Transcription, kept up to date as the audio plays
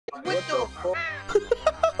What the fuck?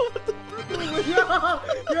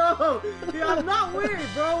 Yo, I'm not weird,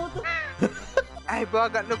 bro. Hey, bro, I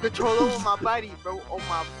got no control over my body, bro. Oh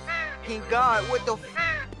my fucking god, what the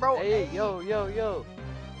bro? Hey, yo.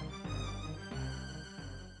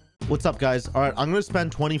 What's up, guys? All right, I'm gonna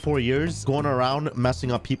spend 24 years going around messing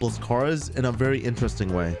up people's cars in a very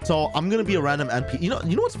interesting way. So I'm gonna be a random NPC. You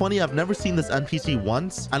know what's funny? I've never seen this NPC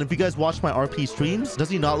once, and if you guys watch my RP streams, does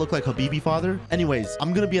he not look like Habibi father? Anyways,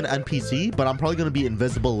 I'm gonna be an NPC, but I'm probably gonna be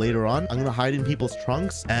invisible later on. I'm gonna hide in people's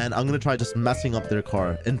trunks, and I'm gonna try just messing up their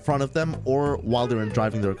car in front of them or while they're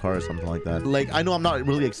driving their car or something like that. Like, I know I'm not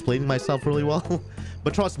really explaining myself really well.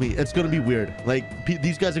 But trust me, it's gonna be weird. Like,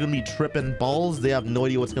 these guys are gonna be tripping balls. They have no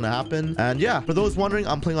idea what's gonna happen. And yeah, for those wondering,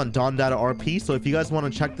 I'm playing on DonDada RP. So if you guys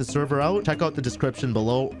want to check the server out, check out the description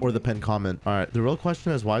below or the pinned comment. All right, the real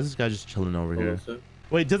question is, why is this guy just chilling over here?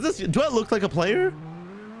 Wait, do I look like a player?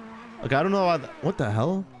 Okay, I don't know about what the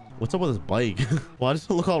hell. What's up with his bike? Why does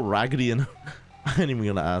it look all raggedy? And I ain't even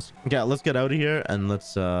gonna ask. Okay, let's get out of here and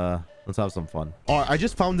let's have some fun. All right, I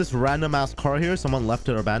just found this random ass car here. Someone left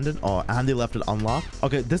it abandoned. Oh, and they left it unlocked.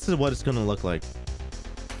 Okay, this is what it's gonna look like.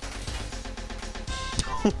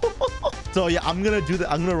 So yeah, I'm gonna do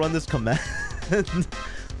that. I'm gonna run this command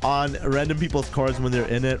on random people's cars when they're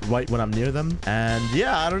in it, right when I'm near them. And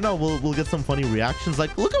yeah, I don't know, we'll get some funny reactions.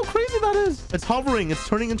 Like, look how crazy that is. It's hovering, it's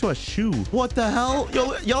turning into a shoe. What the hell?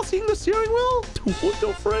 Y'all seeing the steering wheel? What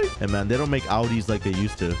the frick? Hey man, they don't make Audis like they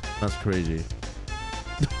used to. That's crazy.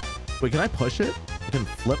 Wait, can I push it? I can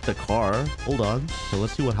flip the car. Hold on. So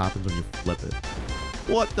let's see what happens when you flip it.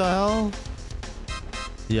 What the hell?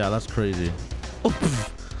 Yeah, that's crazy.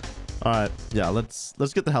 All right, yeah, let's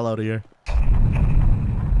get the hell out of here.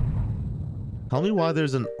 Tell me why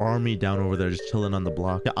there's an army down over there just chilling on the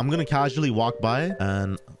block. Yeah, I'm gonna casually walk by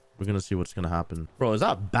and we're gonna see what's gonna happen. Bro, is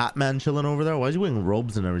that Batman chilling over there? Why is he wearing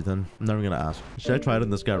robes and everything? I'm never gonna ask. Should I try it on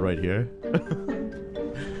this guy right here?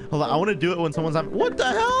 Hold on, I want to do it when someone's on. What the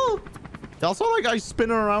hell? Y'all saw that guy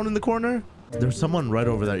spinning around in the corner? There's someone right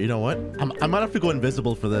over there. You know what? I might have to go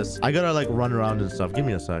invisible for this. I gotta like run around and stuff. Give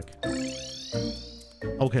me a sec.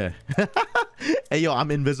 Okay. Hey, yo,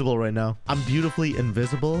 I'm invisible right now. I'm beautifully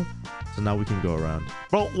invisible. So now we can go around.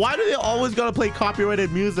 Bro, why do they always gotta play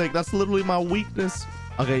copyrighted music? That's literally my weakness.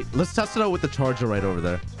 Okay, let's test it out with the charger right over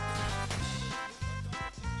there.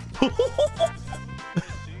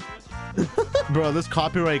 Bro, this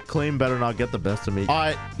copyright claim better not get the best of me. All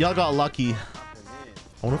right, y'all got lucky. I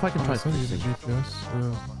wonder if I can try fixing it.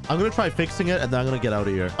 I'm gonna try fixing it and then I'm gonna get out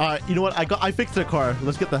of here. All right, you know what? I fixed the car.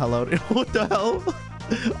 Let's get the hell out of here. What the hell?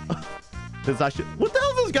 This actually, what the hell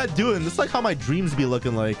is this guy doing? This is like how my dreams be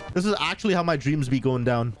looking like. This is actually how my dreams be going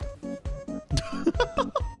down.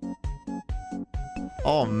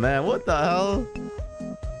 Oh man, what the hell?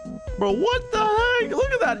 Bro, what the heck?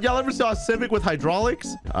 Look at that. Y'all ever saw a Civic with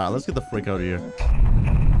hydraulics? All right, let's get the frick out of here.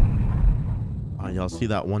 Y'all see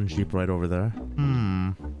that one Jeep right over there?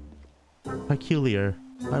 Peculiar.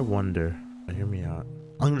 I wonder. Hear me out.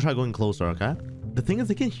 I'm gonna try going closer, okay? The thing is,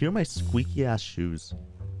 they can hear my squeaky ass shoes.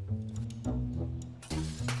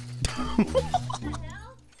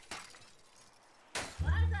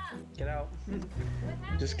 Get out.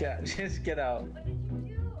 Just get out.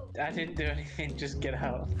 I didn't do anything, just get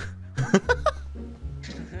out.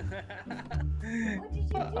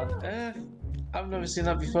 I've never seen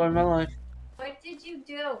that before in my life. What did you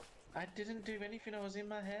do? I didn't do anything, I was in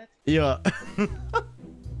my head. Yeah.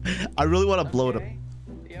 I really want to blow it up.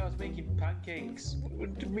 Yeah, I was making pancakes.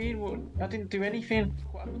 What do you mean? I didn't do anything.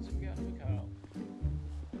 What happens if we get out of the car?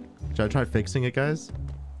 Should I try fixing it, guys?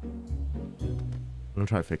 I'm gonna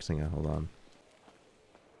try fixing it. Hold on.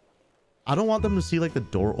 I don't want them to see like the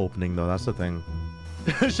door opening though. That's the thing.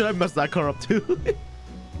 Should I mess that car up too?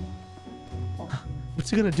 What's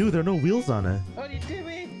he gonna do? There are no wheels on it. What are you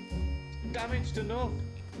doing? Damaged enough.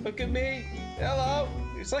 Look at me. Hello.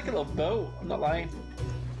 It's like a little boat. I'm not lying.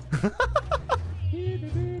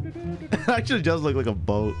 It actually does look like a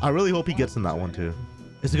boat. I really hope he gets in that one too.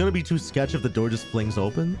 Is it gonna be too sketch if the door just flings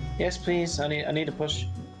open? Yes, please. I need a push.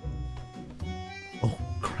 Oh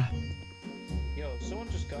crap! Yo, someone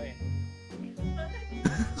just got in.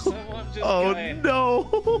 Someone just Oh got in. no!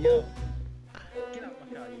 Yo, get out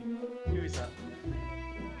my car, you. Who is that?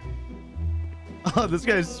 Oh, this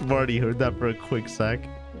guy's smart. He heard that for a quick sec.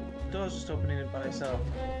 The door's just opening it by itself.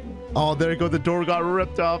 Oh, there you go. The door got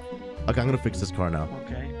ripped off. Okay, I'm gonna fix this car now.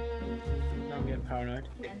 Okay. Now I'm getting paranoid.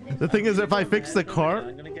 The thing is, if I fix the car...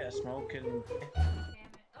 I'm gonna get a smoke and...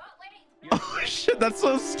 Oh shit, that's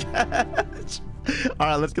so sketch. All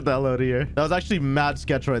right, let's get the hell out of here. That was actually mad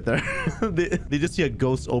sketch right there. they just see a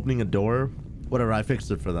ghost opening a door. Whatever, I fixed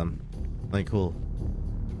it for them. Like, cool.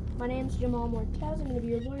 My name's Jamal Mortez. I'm gonna be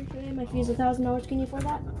your lawyer today. My fee's $1,000. Can you afford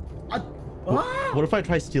that? What if I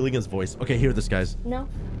try stealing his voice? Okay, hear this, guys. No.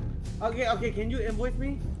 Okay, can you invoice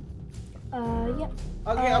me? Yep.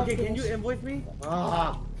 Okay, can you invoice me?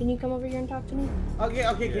 Can you come over here and talk to me?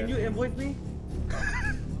 Okay, can you invoice me?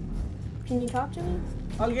 Can you talk to me?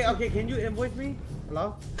 Okay, can you invoice me?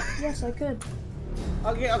 Hello? Yes, I could.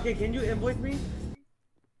 Okay, can you invoice me?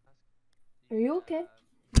 Are you okay?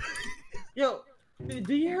 Yo,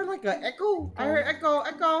 do you hear like an echo? I heard echo.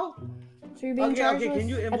 So you're being charged can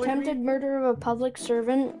you with invoice attempted me? murder of a public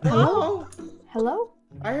servant. Hello? Hello?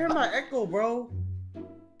 I hear my echo, bro.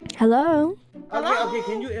 Hello? Okay,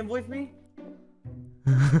 can you invoice me?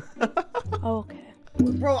 Okay.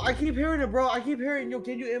 Bro, I keep hearing it, bro. Yo,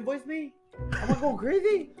 can you invoice me? Am I going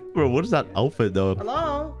crazy? Bro, what is that outfit, though?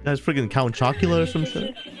 Hello? That's freaking Count Chocula or some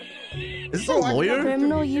shit. Is this a lawyer?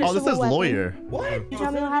 Criminal use Oh, this of a says weapon. lawyer. What? Can you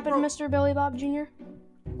tell me what happened, Mr. Billy Bob Jr.?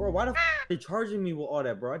 Bro, why the f they charging me with all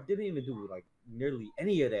that, bro? I didn't even do like nearly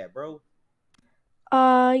any of that, bro.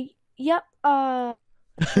 Yep.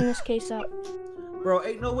 Clean this case up. Bro,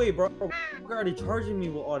 ain't no way, bro. Why are they charging me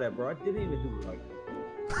with all that, bro? I didn't even do like.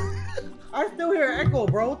 I still hear echo,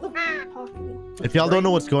 bro. What the f? Talk to me. If y'all don't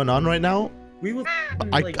know what's going on right now, We was.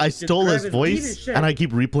 I stole his voice and I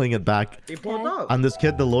keep replaying it back. They pulled up. And this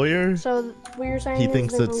kid, the lawyer, So what you're saying he is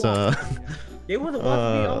thinks they were it's They wasn't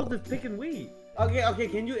watching me. I was just picking weed. Okay,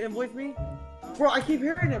 can you invoice me? Bro, I keep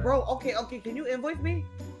hearing it, bro. Okay, can you invoice me?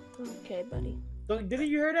 Okay, buddy. Didn't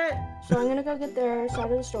you hear that? So I'm gonna go get their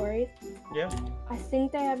side of the story. Yeah. I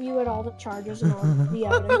think they have you at all the charges and all the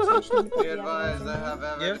evidence. They just need to put Be the advised, evidence I in.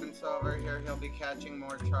 have evidence over here. He'll be catching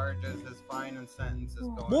more charges. His fine and sentence is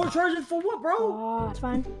going More up. charges for what, bro? Oh, it's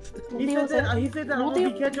fine. We'll He deal said with that. it. He said that I'm We'll gonna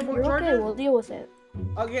deal. be catching more You're charges. okay. We'll deal with it.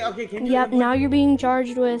 Okay, can you? Yep. invoice Now me? you're being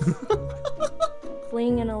charged with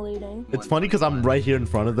fleeing and eluding. It's funny because I'm right here in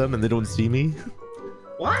front of them and they don't see me.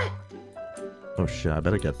 What? Oh shit, I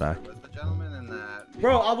better get back. Was the gentleman in that?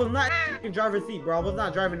 Bro, I was not in driver's seat, bro. I was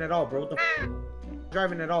not driving at all, bro. What the f?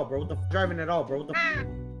 Driving at all, bro. What the f? Driving at all, bro. What the f?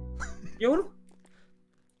 Yo, what the f?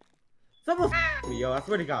 Someone f me, yo. I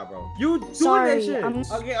swear to God, bro. You doing Sorry, that shit? I'm-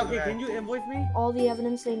 Okay, can you invoice me? All the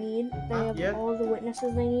evidence they need. They have yeah. all the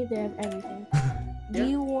witnesses they need. They have everything. Do Yeah.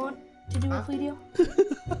 you want to do a plea deal?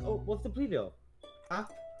 Oh, what's the plea deal?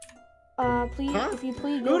 Please, Huh? if you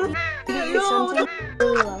plead Go to guilty, f- you get yo, your what the sentence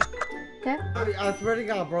really low. Okay? I swear to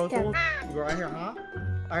God, bro. Okay. Someone f me, bro. I hear, huh?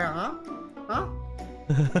 I hear, huh? Huh?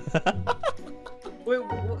 Wait,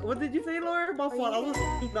 what did you say, lawyer? My Are fault. I you was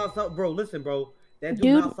okay? do not sound, bro. Listen, bro. That do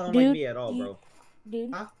Dude, not sound like dude, me at all, you- bro.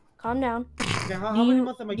 Dude, Huh? calm down. Okay, how Do many you-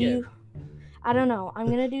 months am I do getting? you- I don't know. I'm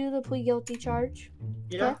gonna do the plea guilty charge.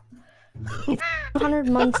 Yeah. 100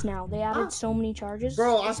 months now. They added so many charges.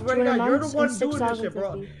 Bro, I It's swear to 200 God, you're the months one and doing this shit,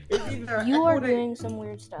 bro. 6,050. It's either You are echo that- doing some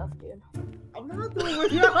weird stuff, dude. I'm not doing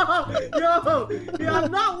weird. Yo,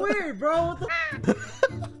 I'm not weird, bro. What the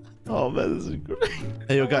Oh man, this is great.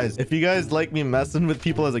 Hey yo guys, if you guys like me messing with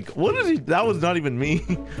people as like, what is he? That was not even me.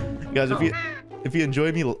 Guys, if you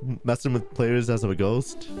enjoy me messing with players as a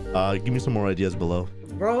ghost, give me some more ideas below.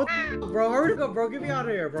 Bro, hurry up, bro. Get me out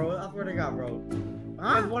of here, bro. I swear to God, bro.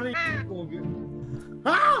 Huh? One of you.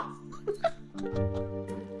 Huh?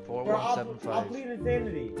 Bro, I'll plead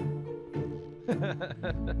insanity.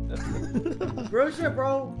 Real shit,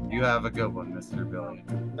 bro. You have a good one, Mr. Billy.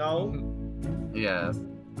 No. Yes.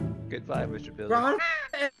 Goodbye, Mr. Billy. Bro, how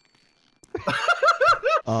the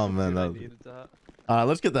Oh man,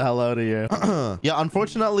 let's get the hell out of here. Yeah,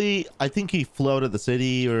 unfortunately, I think he flew out of the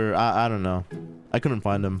city, or I don't know. I couldn't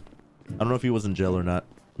find him. I don't know if he was in jail or not.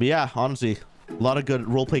 But yeah, honestly, a lot of good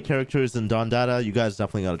roleplay characters in DonDada. You guys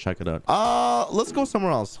definitely gotta check it out. Let's go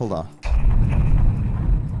somewhere else. Hold on.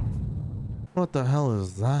 What the hell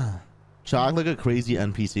is that? Should I act like a crazy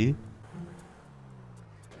NPC?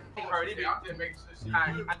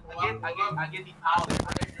 I get these powers.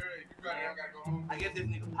 I get this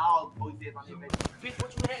nigga powers before he said my name. Bitch,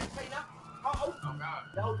 what you had to say now? Oh God.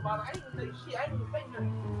 That was about, I ain't even say shit. I ain't even say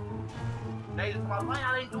nothing. They just about, man,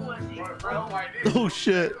 I ain't doing shit, bro. Oh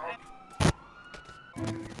shit.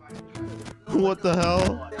 What the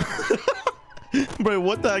hell? Bro,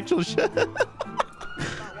 what the actual shit?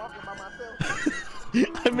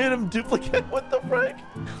 I made him duplicate. What the frick?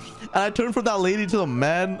 And I turned from that lady to the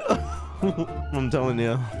man. I'm telling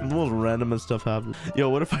you, the most randomest stuff happens. Yo,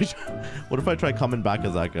 what if I try coming back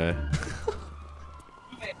as that guy?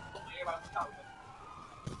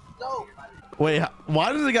 Wait,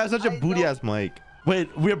 why does the guy have such a booty ass mic?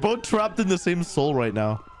 Wait, we're both trapped in the same soul right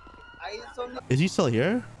now. Is he still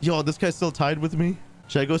here? Yo, this guy's still tied with me.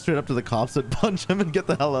 Should I go straight up to the cops and punch him and get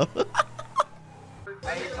the hell out?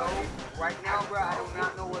 Right now, bro, I do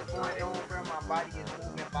not know what's going body is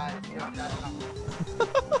moving by itself.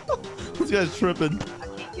 This guy's tripping. I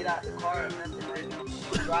can't get out the car or nothing right now.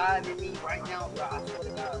 Driving me right now, bro. I swear to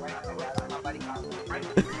God, right now, bro. My body got right.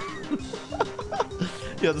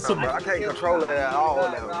 Yeah, there's some. I can't control it at all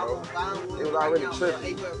now, bro. It was already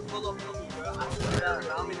tripping.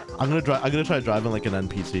 I'm gonna try driving like an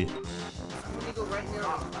NPC.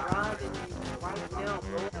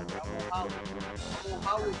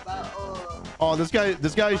 Oh, this guy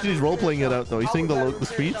he's role playing it out though. He's seeing the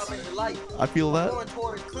streets. I feel that. Going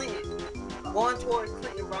towards Clinton, bro.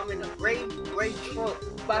 I'm in a gray truck.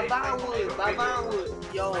 By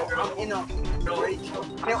Vinewood. Yo, I'm in a gray truck.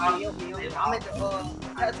 Help me. I'm at the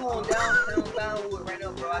tattoo on downtown Vinewood right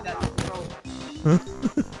now, bro. I got no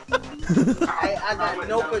control. I got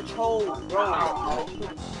no control, bro.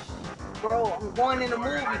 Bro, I'm going in the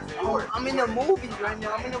movies. I'm in the movies right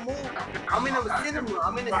now. I'm in the cinema.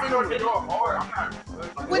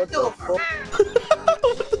 What the fuck?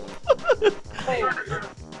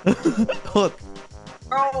 What?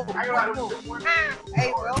 Bro, hey,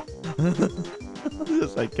 bro.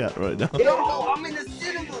 Yes, I can't right now. Yo, I'm in the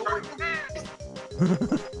cinema.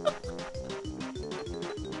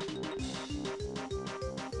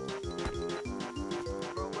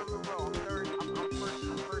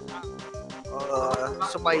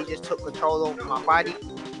 Somebody just took control over my body.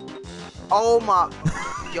 Oh my,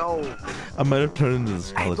 yo. I might have turned into the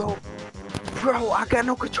skeleton. Hey, bro, I got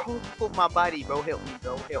no control over my body, bro. Help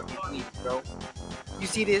me, please, bro. You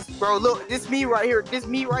see this, bro? Look, this me right here,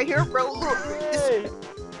 bro. Look,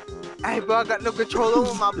 hey, bro, I got no control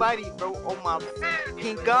over my body, bro. Oh my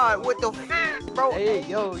fucking God, what the bro? Hey,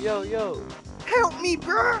 yo. Help me,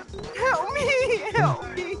 bro. Help me.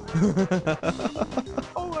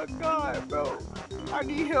 Oh my God, bro. I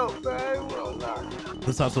need help, man.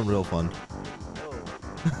 Let's have some real fun.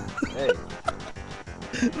 Hey.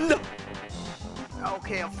 No.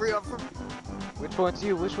 Okay, I'm free. Which one's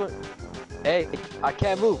you? Which one? Hey, I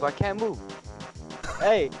can't move.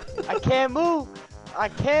 Hey, I can't move,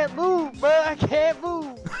 bro. I can't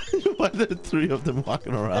move. Why are there 3 of them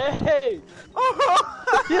walking around? Hey.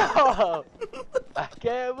 Yo. I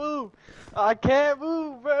can't move,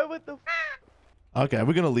 bro. What the? Okay,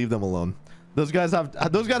 we're gonna leave them alone. Those guys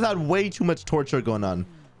had way too much torture going on.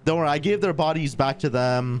 Don't worry, I gave their bodies back to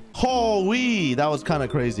them. Holy, that was kind of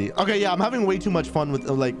crazy. Okay, yeah, I'm having way too much fun with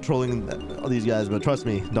like trolling all these guys, but trust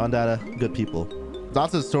me, DonDada, good people.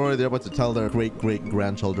 That's a story they're about to tell their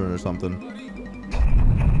great-great-grandchildren or something.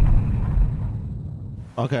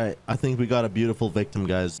 Okay, I think we got a beautiful victim,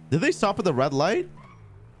 guys. Did they stop at the red light?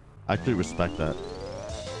 I actually respect that.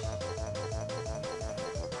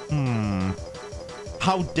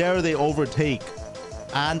 How dare they overtake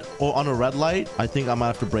and on a red light? I think I might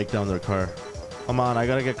have to break down their car. Come on, I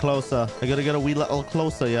gotta get closer. I gotta get a wee little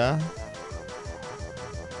closer, yeah?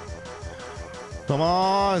 Come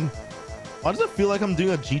on. Why does it feel like I'm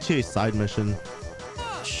doing a GTA side mission?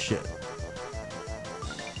 Shit.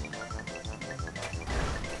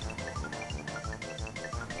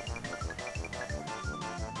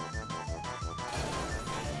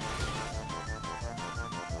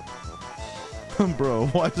 Bro,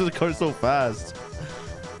 why is the car so fast?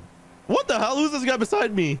 What the hell? Who's this guy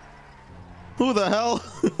beside me? Who the hell?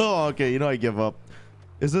 Oh, okay. You know, I give up.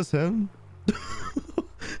 Is this him?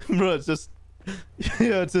 Bro, it's just...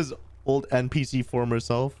 Yeah, it's his old NPC former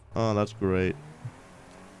self. Oh, that's great.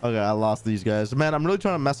 Okay, I lost these guys. Man, I'm really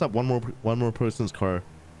trying to mess up one more person's car.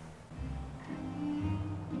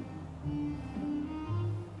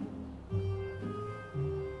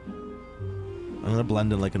 I'm gonna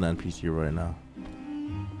blend in like an NPC right now.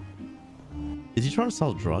 Is he trying to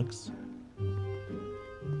sell drugs?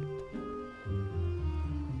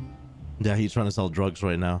 Yeah, he's trying to sell drugs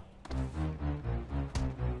right now.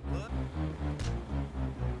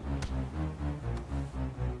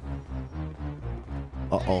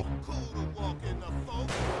 Uh-oh.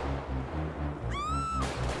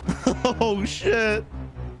 Oh, shit.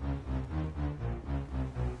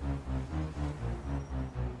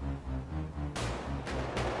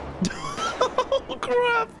 Oh,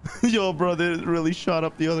 crap. Yo, bro, they really shot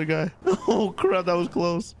up the other guy. Oh, crap, that was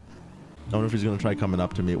close. I wonder if he's gonna try coming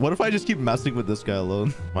up to me. What if I just keep messing with this guy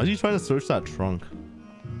alone? Why is he trying to search that trunk?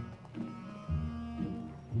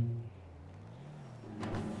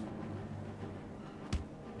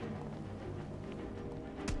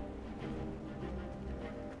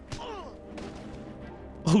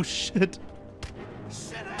 Oh, shit.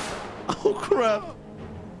 Oh, crap.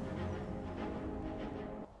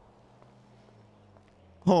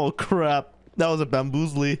 Oh, crap. That was a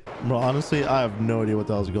bamboozly. Bro, honestly, I have no idea what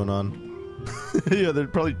the hell's going on. Yeah, they're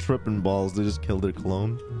probably tripping balls. They just killed their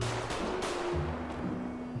clone.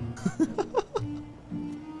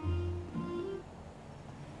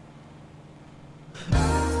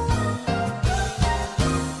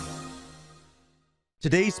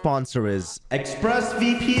 Today's sponsor is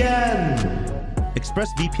ExpressVPN.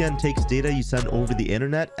 ExpressVPN takes data you send over the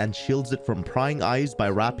internet and shields it from prying eyes by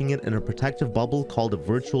wrapping it in a protective bubble called a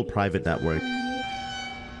virtual private network.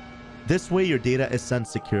 This way, your data is sent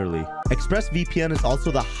securely. ExpressVPN is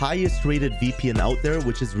also the highest rated VPN out there,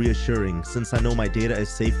 which is reassuring since I know my data is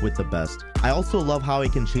safe with the best. I also love how I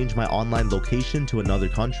can change my online location to another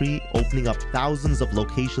country, opening up thousands of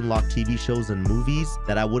location-locked TV shows and movies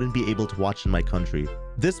that I wouldn't be able to watch in my country.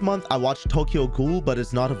 This month, I watched Tokyo Ghoul, but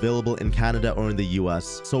it's not available in Canada or in the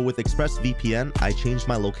US. So with ExpressVPN, I changed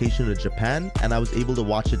my location to Japan, and I was able to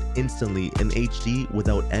watch it instantly in HD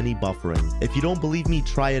without any buffering. If you don't believe me,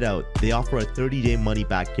 try it out. They offer a 30-day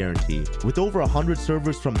money-back guarantee. With over 100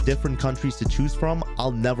 servers from different countries to choose from,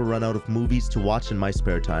 I'll never run out of movies to watch in my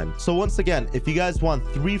spare time. So once again, if you guys want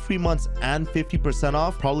 3 free months and 50%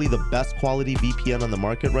 off, probably the best quality VPN on the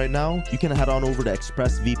market right now, you can head on over to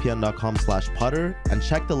expressvpn.com/putter and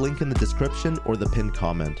check the link in the description or the pinned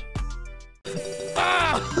comment.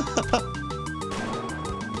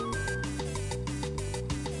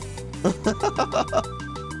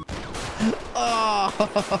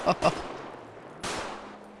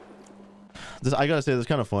 I gotta say, this is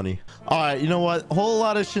kind of funny. All right, you know what? Whole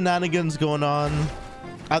lot of shenanigans going on.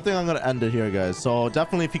 I think I'm gonna end it here, guys. So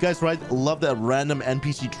definitely, if you guys love that random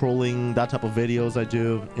NPC trolling, that type of videos I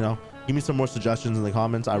do, you know, give me some more suggestions in the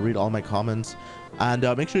comments. I read all my comments. And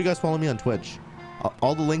make sure you guys follow me on Twitch.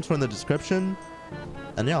 All the links are in the description.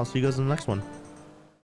 And yeah, I'll see you guys in the next one.